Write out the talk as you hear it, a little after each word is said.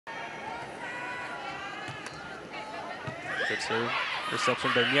Good serve.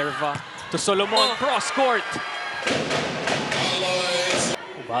 Reception by Nerva to Solomon. Cross court.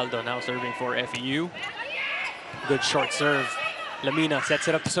 Ubaldo now serving for FEU. Good short serve. Lamina sets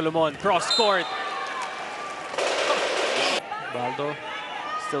it up to Solomon. Cross court. Ubaldo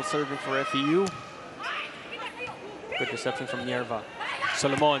still serving for FEU. Good reception from Nerva.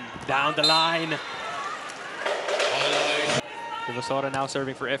 Solomon down the line. Divasora now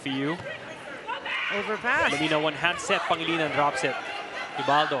serving for FEU. Overpass. Lamina one hand set. Pangilinan drops it.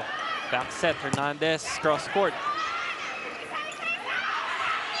 Ubaldo back set. Hernandez cross court.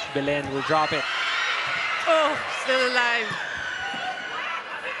 Belen will drop it. Oh, still alive.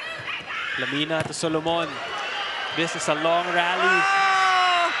 Lamina to Solomon. This is a long rally.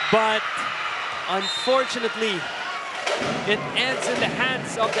 Oh! But unfortunately, it ends in the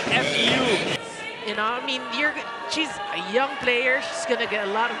hands of the FEU. You know, I mean, she's a young player. She's going to get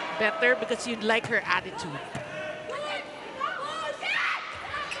a lot better because you'd like her attitude.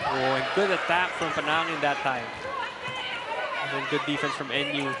 Oh, and good attack from Panangin that time. And then good defense from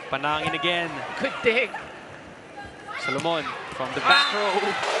NU. Panangin again. Good dig. Solomon from the back row.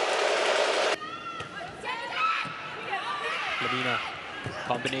 Lamina,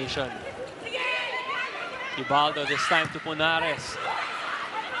 combination. Ubaldo this time to Punares.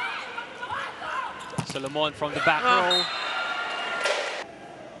 Solomon from the back row.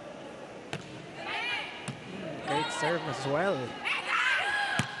 Great serve as well.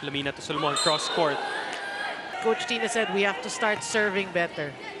 Lamina to Solomon, cross court. Coach Tina said we have to start serving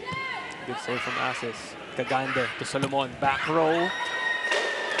better. Good save from Asis. Cagande to Solomon, back row.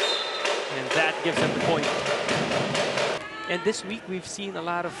 And that gives him the point. And this week, we've seen a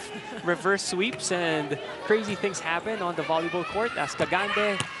lot of reverse sweeps and crazy things happen on the volleyball court as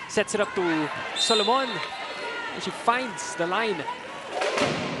Cagande sets it up to Solomon. And she finds the line.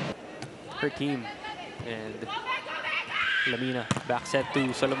 Her team. And Lamina back set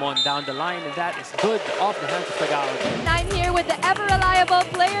to Solomon down the line. And that is good off the hands of Tagalog. I'm here with the ever-reliable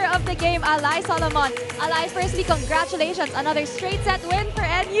player of the game, Alyssa Solomon. Alyssa, firstly, congratulations. Another straight set win for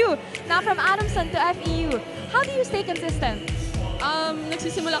NU. Now from Adamson to FEU. How do you stay consistent?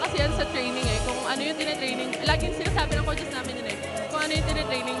 Nagsisimula kasi yan sa training eh. Kung ano yung tinitraining, laging sinasabi ng coaches namin yun eh. Kung ano yung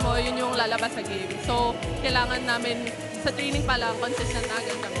tinitraining mo, yun yung lalabas sa game. So, kailangan namin sa training pa lang, consistent na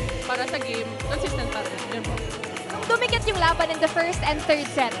agad kami. Para sa game, consistent pa rin. Yun po. Nung dumikit yung laban in the first and third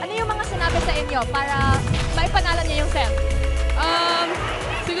set, ano yung mga sinabi sa inyo para maipanalan niyo yung set?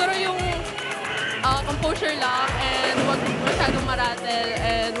 Siguro yung composure lang and huwag masyadong maratel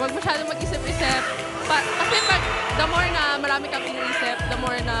and huwag masyadong mag-isip-isip. Kasi the more na marami kang iniisip, the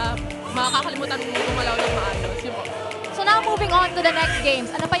more na makakalimutan mo gumalaw ng maayos. Yun po. So now moving on to the next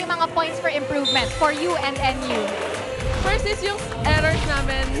games, ano pa yung mga points for improvement for you and NU? First is yung errors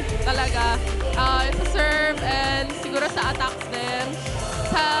namin talaga. Sa serve and siguro sa attacks din.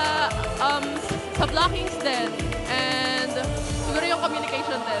 Sa blockings din. And siguro yung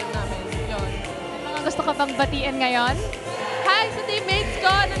communication din namin. Yun. Mga gusto ka bang batiin ngayon? Hi sa teammates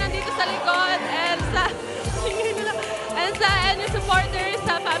ko na nandito sa likod and sa NU supporters,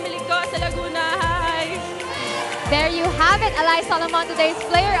 sa family ko sa Laguna. Hi! There you have it, Alyssa Solomon, today's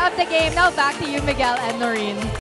player of the game. Now back to you, Miguel and Noreen.